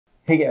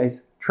Hey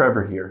guys,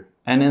 Trevor here.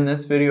 And in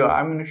this video,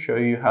 I'm going to show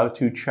you how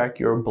to check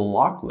your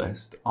block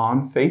list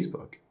on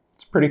Facebook.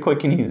 It's pretty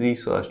quick and easy,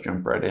 so let's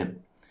jump right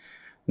in.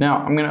 Now,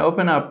 I'm going to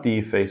open up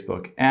the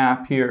Facebook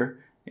app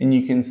here, and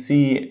you can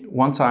see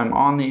once I'm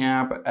on the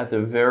app, at the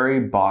very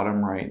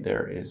bottom right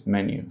there is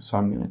menu. So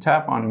I'm going to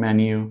tap on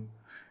menu,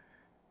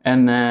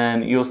 and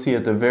then you'll see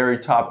at the very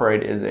top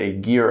right is a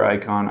gear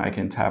icon. I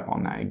can tap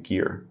on that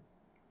gear.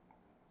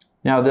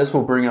 Now this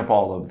will bring up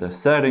all of the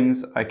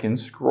settings. I can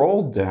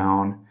scroll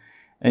down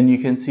and you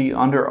can see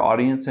under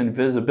audience and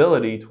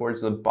visibility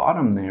towards the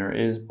bottom there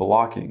is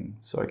blocking.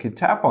 So I can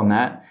tap on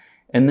that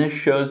and this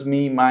shows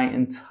me my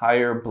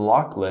entire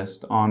block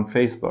list on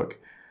Facebook.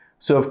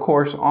 So of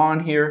course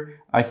on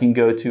here I can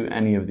go to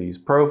any of these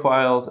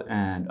profiles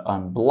and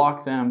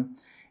unblock them.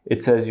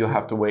 It says you'll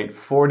have to wait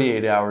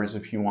 48 hours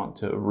if you want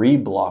to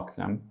reblock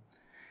them.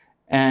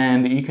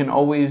 And you can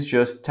always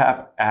just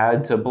tap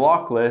add to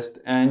block list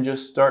and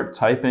just start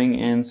typing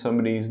in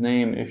somebody's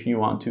name if you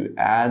want to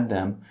add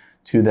them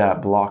to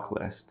that block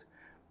list.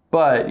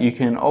 But you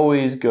can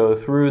always go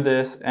through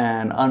this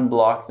and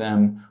unblock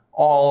them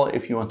all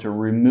if you want to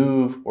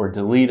remove or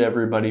delete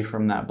everybody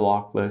from that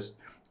block list,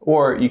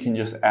 or you can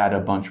just add a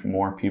bunch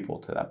more people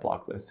to that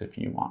block list if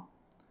you want.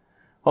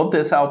 Hope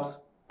this helps.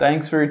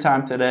 Thanks for your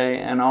time today,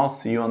 and I'll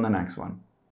see you on the next one.